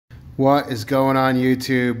What is going on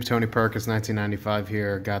YouTube? Tony Perkins 1995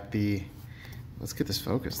 here. Got the, let's get this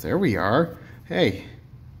focused. There we are. Hey,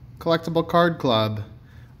 Collectible Card Club.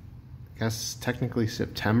 I guess technically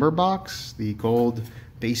September box, the gold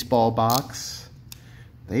baseball box.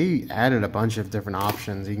 They added a bunch of different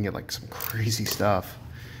options. You can get like some crazy stuff.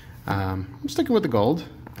 I'm sticking with the gold,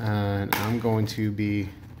 and I'm going to be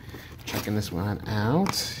checking this one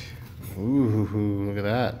out. Ooh, look at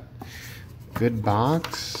that. Good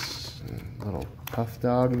box. Little puff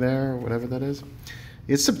dog there, whatever that is.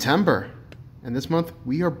 It's September, and this month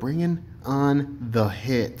we are bringing on the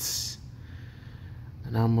hits.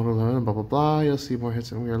 And now I'm blah blah blah. You'll see more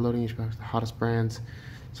hits, and we are loading each box the hottest brands,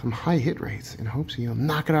 some high hit rates, in hopes you'll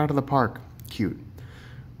knock it out of the park. Cute.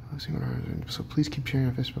 So please keep sharing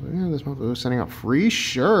on Facebook. Yeah, this month we're sending out free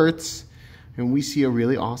shirts, and we see a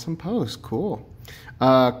really awesome post. Cool.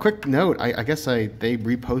 Quick note, I guess they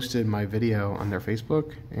reposted my video on their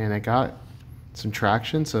Facebook, and it got some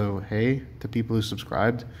traction. So hey, to people who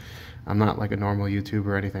subscribed, I'm not like a normal YouTuber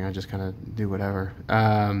or anything. I just kind of do whatever.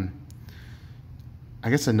 I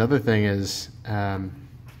guess another thing is,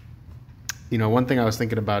 you know, one thing I was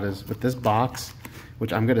thinking about is with this box,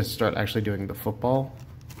 which I'm gonna start actually doing the football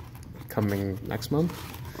coming next month.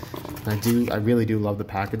 I really do love the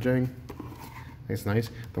packaging. It's nice.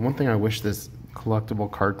 The one thing I wish this Collectible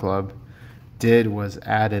Card Club did was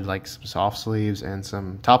added like some soft sleeves and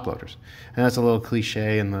some top loaders, and that's a little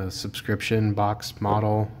cliche in the subscription box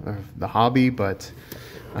model of the hobby, but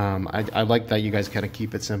I like that you guys kind of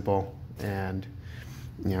keep it simple, and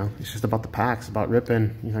you know, it's just about the packs, about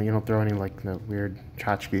ripping. You know, you don't throw any like the weird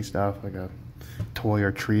tchotchke stuff like a toy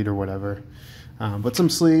or treat or whatever, but some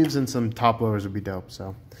sleeves and some top loaders would be dope.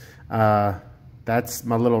 So that's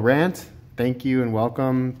my little rant. Thank you and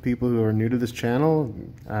welcome people who are new to this channel,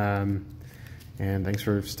 and thanks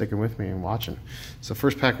for sticking with me and watching. So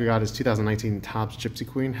first pack we got is 2019 Topps Gypsy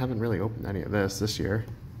Queen. Haven't really opened any of this year.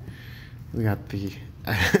 We got the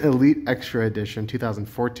Elite Extra Edition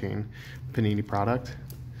 2014 Panini product.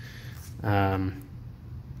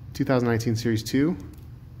 2019 Series 2.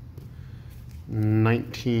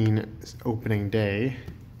 19 opening day.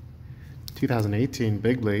 2018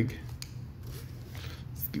 Big League.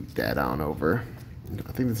 Scoot that on over.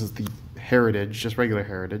 I think this is the Heritage, just regular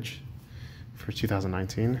Heritage for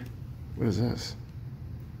 2019. What is this?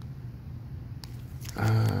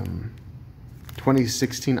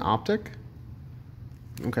 2016 Optic.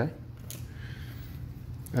 Okay.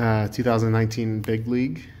 2019 Big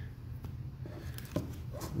League.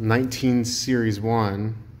 19 Series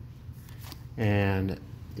 1 and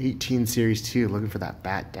 18 Series 2. Looking for that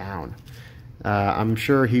bat down. I'm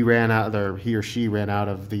sure he or she ran out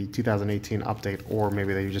of the 2018 update, or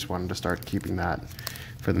maybe they just wanted to start keeping that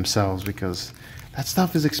for themselves because that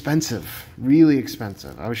stuff is expensive, really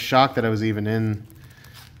expensive. I was shocked that I was even in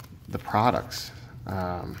the products.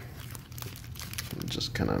 I'm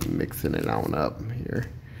just kind of mixing it on up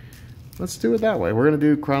here. Let's do it that way. We're going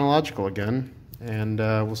to do chronological again, and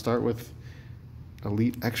we'll start with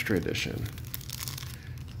Elite Extra Edition.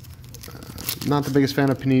 Not the biggest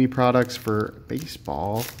fan of Panini products for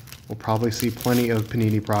baseball. We'll probably see plenty of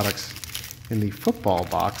Panini products in the football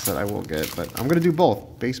box that I will get, but I'm going to do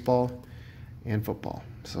both, baseball and football.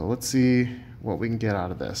 So let's see what we can get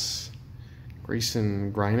out of this.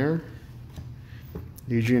 Grayson Greiner,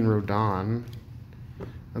 Eugene Rodon,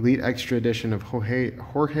 Elite Extra Edition of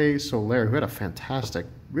Jorge Soler, who had a fantastic,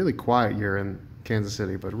 really quiet year in Kansas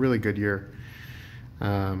City, but a really good year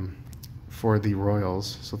for the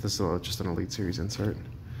Royals. So this is just an Elite Series insert.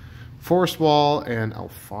 Forrest Wall and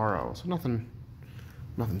Alfaro. So nothing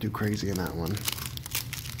too crazy in that one.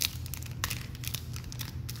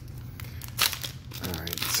 All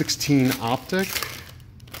right, 16 Optic.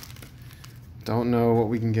 Don't know what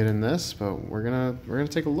we can get in this, but we're gonna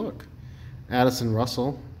take a look. Addison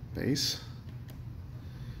Russell base.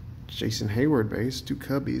 Jason Hayward base. 2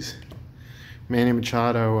 Cubbies. Manny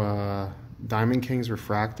Machado Diamond Kings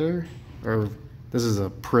refractor. Or this is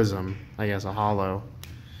a prism, I guess, a hollow.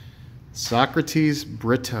 Socrates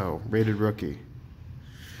Brito, rated rookie.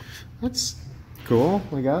 That's cool,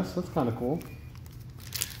 I guess. That's kind of cool.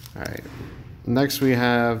 All right. Next we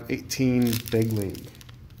have 18 Big League.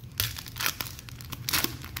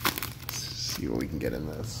 Let's see what we can get in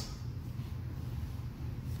this.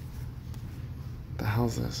 What the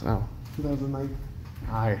hell's this? Oh, 2009.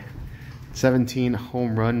 Hi. 17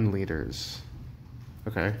 home run leaders.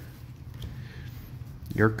 Okay.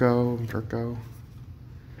 Yurko,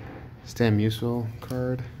 Stan Musial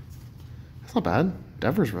card. That's not bad.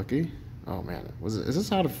 Devers rookie. Oh man, is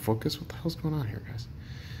this out of focus? What the hell's going on here, guys?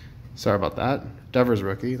 Sorry about that. Devers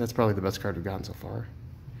rookie. That's probably the best card we've gotten so far.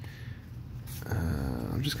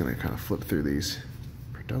 I'm just gonna kind of flip through these.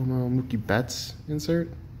 Perdomo, Mookie Betts insert.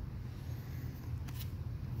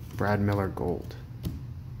 Brad Miller Gold.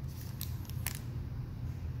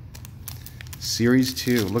 Series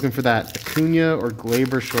 2, looking for that Acuna or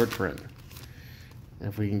Glaber short print. And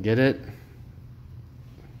if we can get it,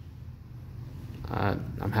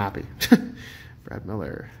 I'm happy. Brad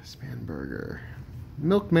Miller, Spanberger,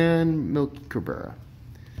 Milkman, Milky Cabrera.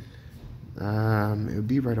 It would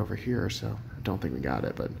be right over here, so I don't think we got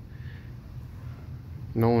it, but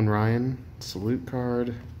Nolan Ryan, salute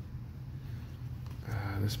card.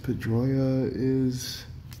 This Pedroia is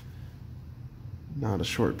not a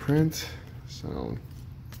short print, so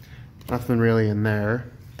nothing really in there.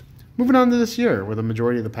 Moving on to this year, where the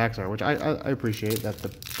majority of the packs are, which I appreciate that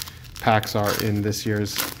the packs are in this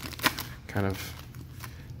year's kind of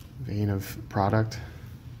vein of product.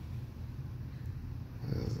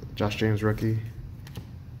 Josh James rookie.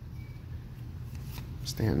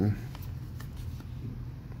 Stanton.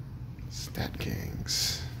 Stat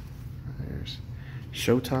Kings. There's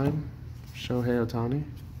Showtime. Shohei Ohtani.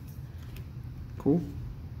 Cool.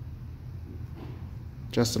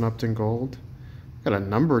 Justin Upton Gold. Got a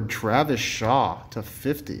numbered Travis Shaw to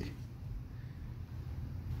 50.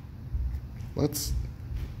 Let's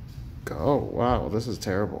go. Wow, this is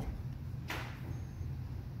terrible.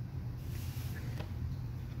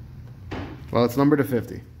 Well, it's numbered to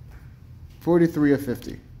 50. 43 of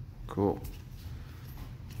 50. Cool.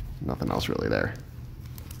 Nothing else really there.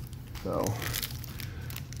 So,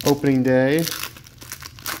 opening day. Let's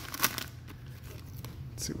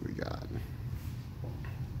see what we got.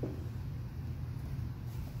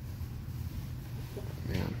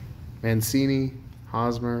 Man. Mancini,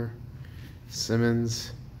 Hosmer,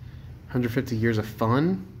 Simmons, 150 Years of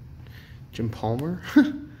Fun, Jim Palmer,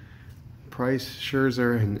 Price,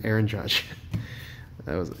 Scherzer, and Aaron Judge.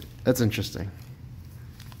 That's interesting.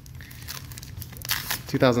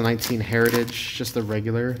 2019 Heritage, just the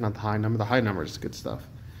regular, not the high number. The high number is good stuff.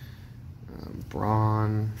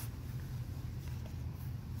 Braun,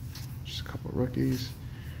 just a couple of rookies.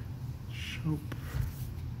 Shope,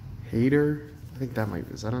 Hader. I think that might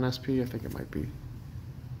be. Is that an SP? I think it might be.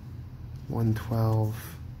 112.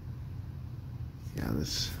 Yeah,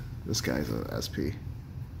 this guy's a SP.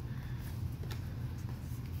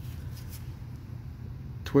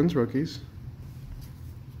 Twins rookies.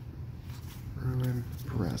 Erwin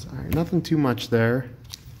Perez. All right, nothing too much there.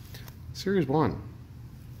 Series 1.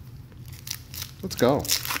 Let's go.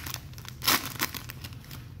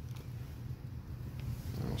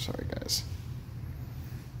 Oh, sorry, guys.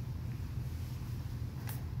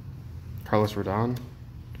 Carlos Rodon.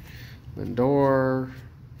 Lindor,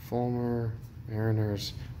 Fulmer,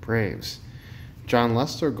 Mariners, Braves. John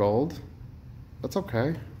Lester Gold. That's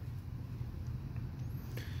okay.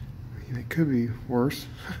 I mean, it could be worse.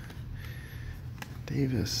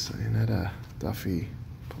 Davis, Iannetta, Duffy,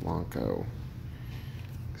 Polanco,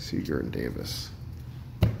 Seager, and Davis.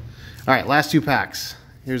 All right, last 2 packs.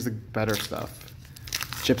 Here's the better stuff.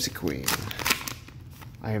 Gypsy Queen.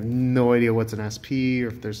 I have no idea what's an SP or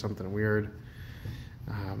if there's something weird.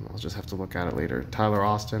 I'll just have to look at it later. Tyler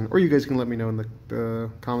Austin, or you guys can let me know in the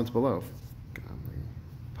comments below.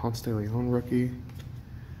 Ponce de Leon rookie.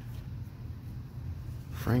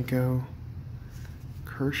 Franco.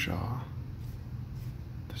 Kershaw.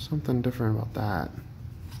 There's something different about that.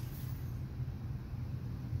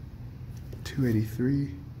 283.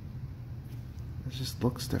 It just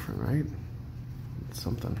looks different, right? It's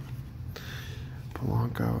something.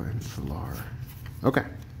 Polanco and Villar. Okay.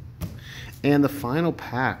 And the final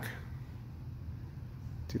pack,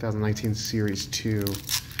 2019 Series 2.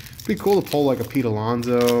 Be cool to pull like a Pete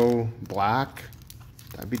Alonso black.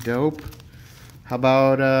 That'd be dope. How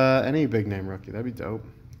about any big name rookie? That'd be dope.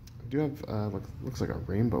 I do have, looks like a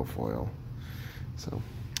rainbow foil. So,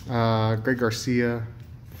 Greg Garcia,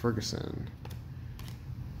 Ferguson,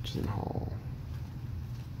 Jason Hall,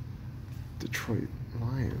 Detroit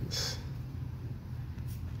Lions.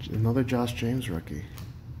 Another Josh James rookie.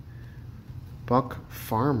 Buck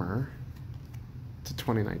Farmer to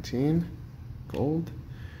 2019 gold,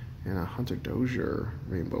 and a Hunter Dozier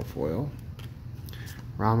rainbow foil.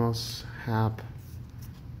 Ramos, Happ,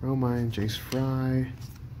 Romine, Jace Fry,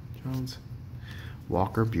 Jones,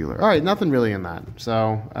 Walker Buehler. All right, nothing really in that.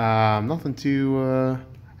 So nothing to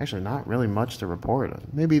actually not really much to report.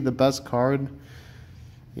 Maybe the best card,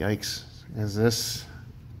 yikes, is this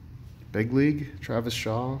Big League Travis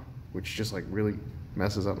Shaw, which just like really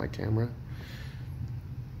messes up my camera.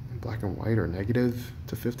 Black and white or negative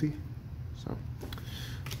to 50. So,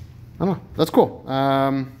 I don't know. That's cool.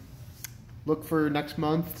 Look for next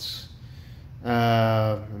month's, in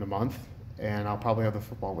a month, and I'll probably have the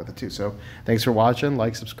football with it too. So thanks for watching.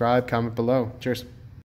 Like, subscribe, comment below. Cheers.